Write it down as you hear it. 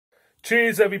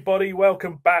Cheers everybody,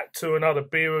 welcome back to another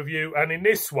beer review, and in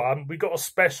this one we got a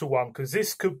special one because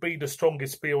this could be the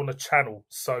strongest beer on the channel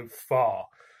so far.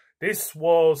 This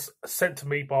was sent to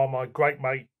me by my great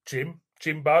mate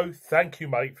Jimbo. Thank you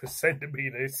mate for sending me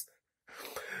this.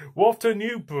 We're off to a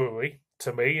new brewery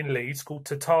to me in Leeds called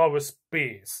Tartarus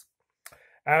Beers,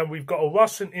 and we've got a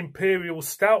Russian Imperial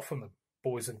Stout from them,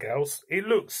 boys and girls. It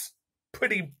looks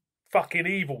pretty fucking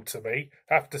evil to me,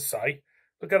 I have to say.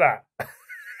 Look at that.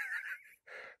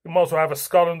 You might as well have a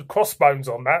skull and crossbones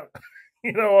on that.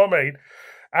 You know what I mean?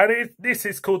 And this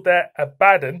is called their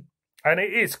Abaddon. And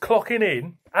it is clocking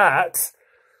in at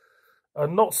a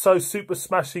not so super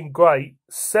smashing great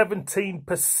 17%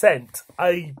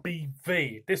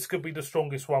 ABV. This could be the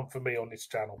strongest one for me on this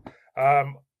channel.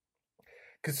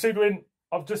 Considering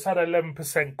I've just had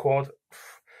 11% quad.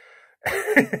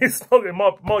 It's not, it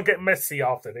might get messy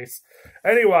after this.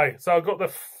 Anyway, so I've got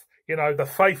the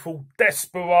faithful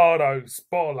Desperados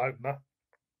bottle opener.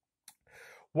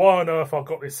 Why on earth I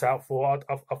got this out for?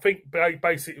 I think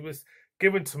basically it was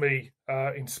given to me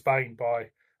in Spain by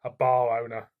a bar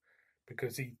owner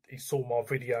because he saw my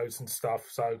videos and stuff.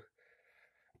 So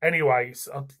anyways,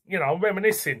 I'm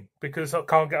reminiscing because I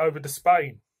can't get over to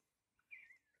Spain.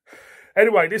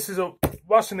 Anyway, this is a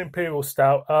Russian Imperial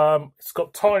Stout. It's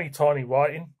got tiny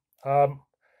writing.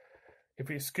 If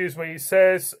you excuse me, it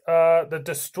says, the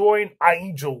destroying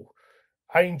angel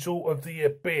of the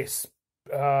abyss.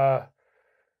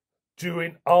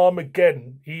 During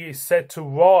Armageddon, he is said to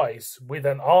rise with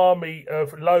an army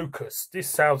of locusts. This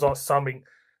sounds like something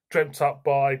dreamt up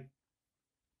by,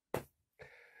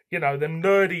 them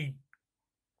nerdy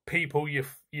people you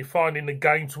find in the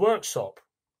Games Workshop.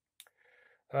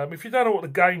 If you don't know what the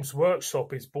Games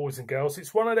Workshop is, boys and girls,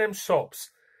 it's one of them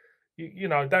shops,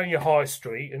 down your high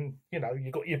street, and,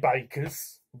 you got your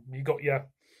bakers, you got your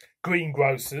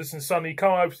greengrocers, and suddenly you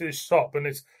come over to this shop and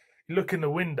you look in the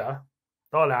window,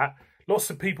 like that,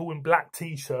 lots of people in black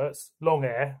T-shirts, long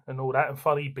hair and all that, and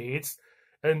funny beards,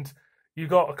 and you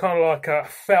got kind of like a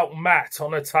felt mat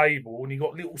on a table, and you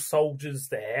got little soldiers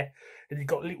there, and you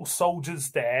got little soldiers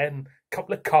there, and a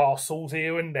couple of castles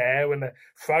here and there, and they're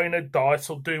throwing a dice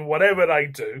or doing whatever they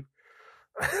do.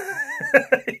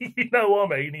 You know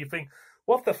what I mean? You think,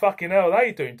 what the fucking hell are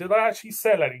they doing? Do they actually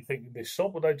sell anything in this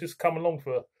shop, or they just come along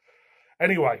for...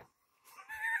 Anyway.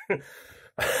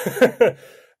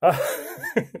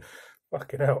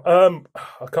 Fucking hell.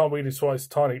 I can't read this one, it's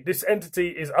tiny. This entity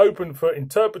is open for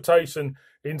interpretation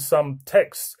in some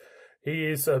texts. He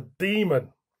is a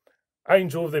demon,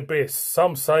 angel of the abyss.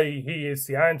 Some say he is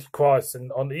the Antichrist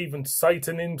and even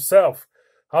Satan himself.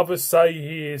 Others say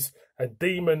he is a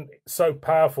demon so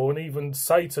powerful and even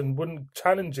Satan wouldn't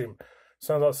challenge him.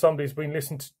 Sounds like somebody's been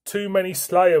listening to too many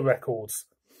Slayer records.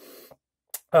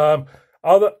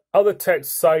 Other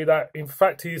texts say that, in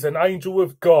fact, he is an angel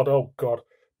of God. Oh, God.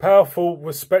 Powerful,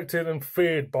 respected and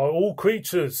feared by all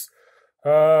creatures.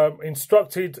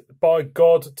 Instructed by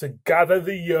God to gather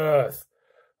the earth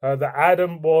that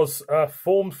Adam was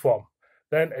formed from.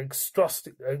 Then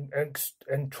entrusted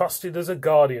as a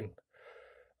guardian.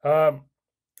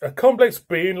 A complex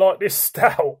being like this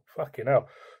stout, fucking hell,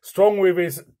 strong with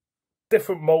his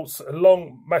different malts,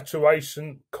 long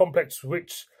maturation, complex,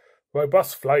 rich,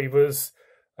 robust flavours.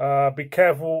 Be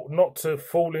careful not to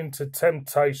fall into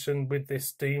temptation with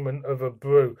this demon of a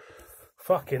brew.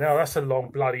 Fucking hell, that's a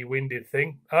long bloody winded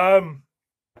thing.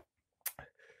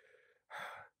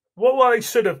 What they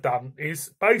should have done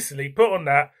is basically put on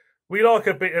that, we like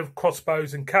a bit of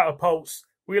crossbows and catapults,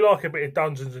 we like a bit of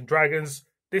Dungeons and Dragons,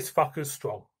 this fucker's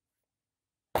strong.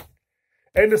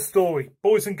 End of story.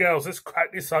 Boys and girls, let's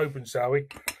crack this open, shall we?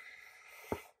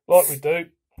 Like we do.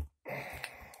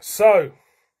 So,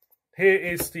 here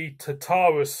is the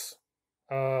Tartarus,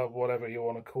 whatever you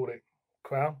want to call it,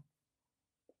 crown.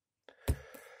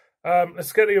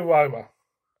 Let's get the aroma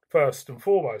first and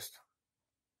foremost.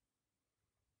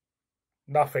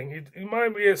 Nothing. It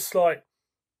might be a slight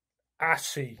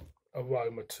ashy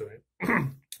aroma to it.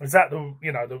 Is that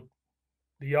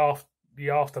the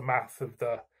aftermath of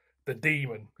the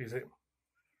demon, is it?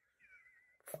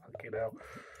 Fucking hell.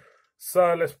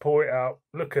 So let's pour it out.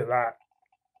 Look at that.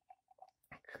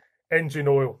 Engine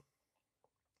oil.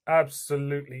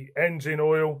 Absolutely engine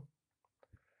oil.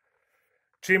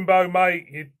 Jimbo, mate,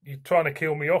 you're trying to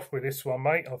kill me off with this one,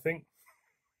 mate, I think.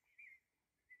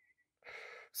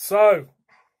 So,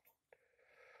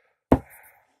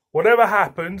 whatever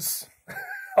happens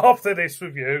after this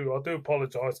review, I do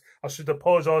apologise. I should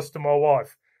apologise to my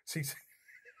wife.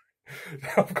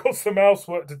 I've got some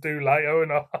housework to do later,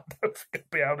 and I don't think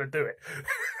I'll be able to do it.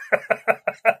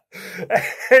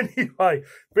 Anyway,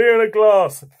 beer in a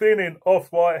glass, thinning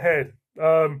off-white head.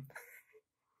 The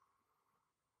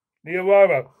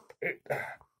aroma,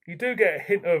 you do get a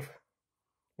hint of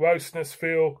roastness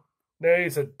feel. There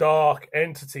is a dark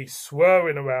entity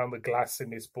swirling around the glass in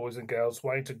this, boys and girls,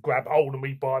 waiting to grab hold of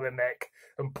me by the neck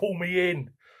and pull me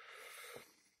in,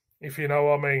 if you know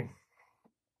what I mean.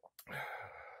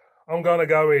 I'm going to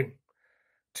go in.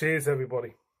 Cheers,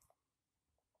 everybody.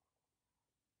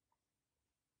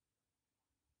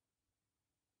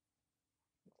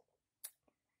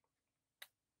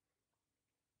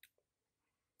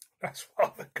 That's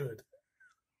rather good.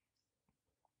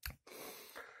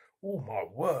 Oh, my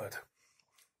word.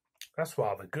 That's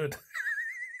rather good.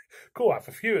 Cool, have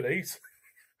a few of these.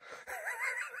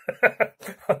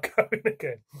 I'm going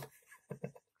again.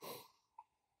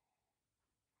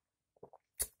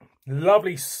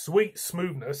 Lovely sweet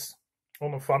smoothness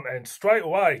on the front end straight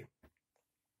away.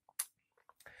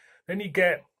 Then you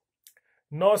get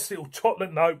nice little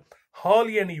chocolate note,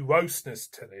 hardly any roastness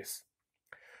to this.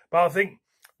 But I think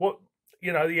what,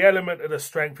 you know, the element of the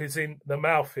strength is in the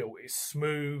mouthfeel. It's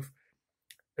smooth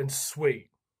and sweet.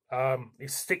 It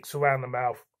sticks around the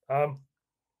mouth.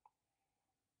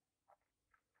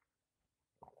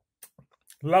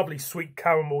 Lovely sweet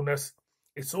caramelness.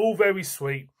 It's all very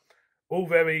sweet, all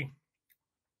very,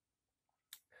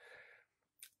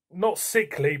 not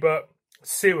sickly, but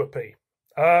syrupy.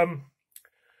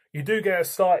 You do get a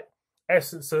slight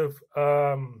essence of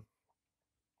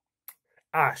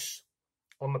ash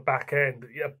on the back end,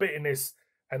 a bitterness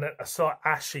and a slight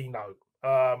ashy note.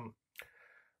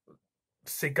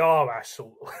 Cigar ash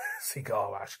or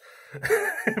cigar ash.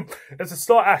 There's a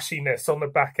slight ashiness on the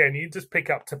back end. You just pick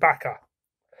up tobacco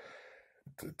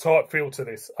type feel to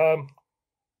this.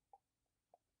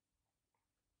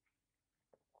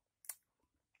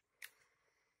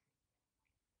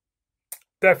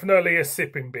 Definitely a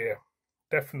sipping beer.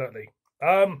 Definitely.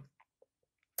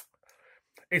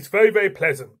 It's very, very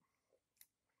pleasant.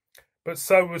 But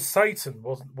so was Satan,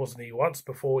 wasn't he, once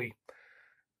before he,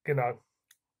 you know,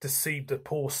 deceived the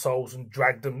poor souls and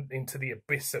dragged them into the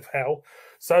abyss of hell.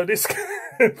 So this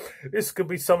this could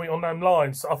be something on those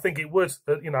lines. I think it would,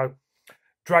 you know,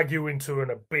 drag you into an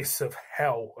abyss of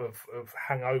hell of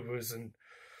hangovers and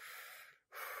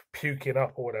puking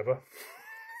up or whatever,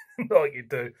 like you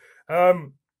do.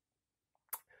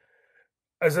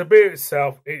 As a beer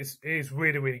itself, it is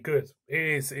really, really good.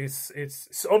 It's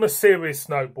on a serious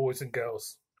note, boys and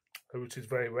girls, which is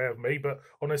very rare of me, but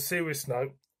on a serious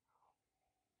note,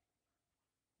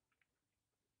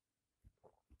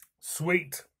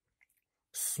 sweet,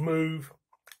 smooth,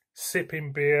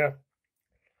 sipping beer,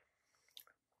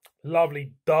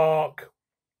 lovely dark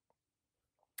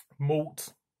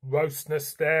malt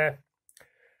roastness there,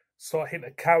 slight hint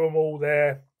of caramel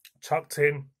there, chucked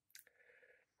in.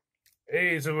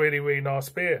 It is a really, really nice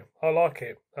beer. I like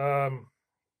it.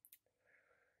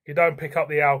 You don't pick up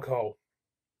the alcohol.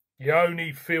 You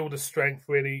only feel the strength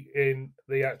really in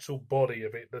the actual body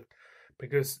of it.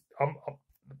 Because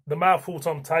the mouthfuls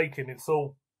I'm taking, it's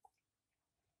all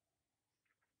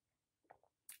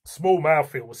small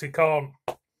mouthfuls. You can't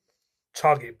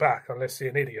chug it back unless you're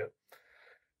an idiot.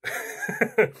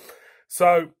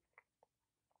 So,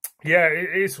 yeah,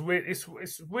 it's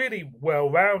really well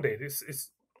rounded.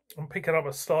 I'm picking up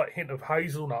a slight hint of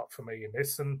hazelnut for me in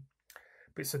this, and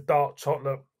bits of dark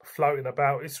chocolate floating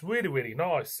about. It's really, really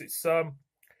nice. It's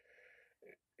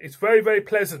very, very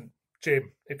pleasant,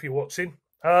 Jim, if you're watching.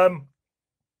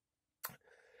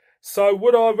 So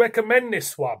would I recommend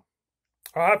this one?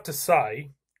 I have to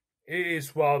say, it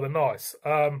is rather nice.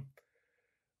 The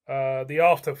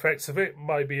after effects of it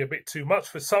may be a bit too much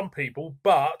for some people,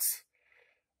 but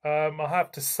I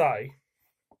have to say,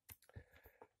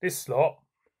 this lot,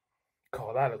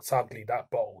 God, that looks ugly, that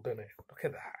bottle, doesn't it? Look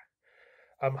at that.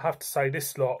 I have to say,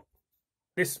 this lot,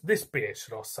 this beer,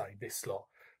 should I say, this lot,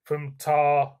 from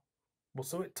Tartarus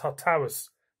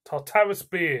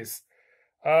Beers.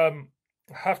 I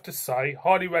have to say,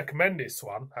 highly recommend this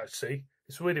one, actually.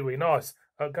 It's really, really nice.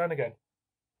 Going again.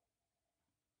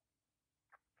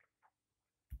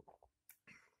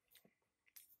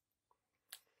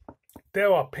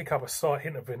 Dare I pick up a slight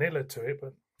hint of vanilla to it,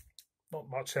 but not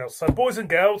much else. So, boys and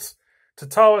girls,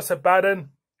 Tartarus Abaddon.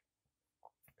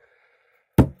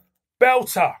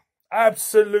 Belter.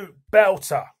 Absolute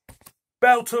belter.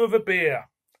 Belter of a beer.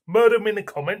 Murder them in the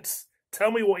comments.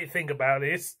 Tell me what you think about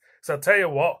this. So I'll tell you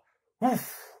what.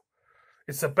 Oof,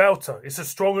 it's a belter. It's a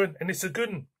strong one and it's a good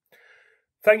one.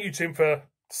 Thank you, Tim, for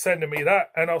sending me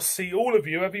that. And I'll see all of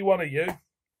you, every one of you,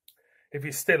 if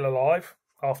he's still alive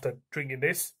after drinking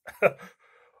this,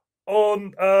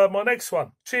 on my next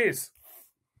one. Cheers.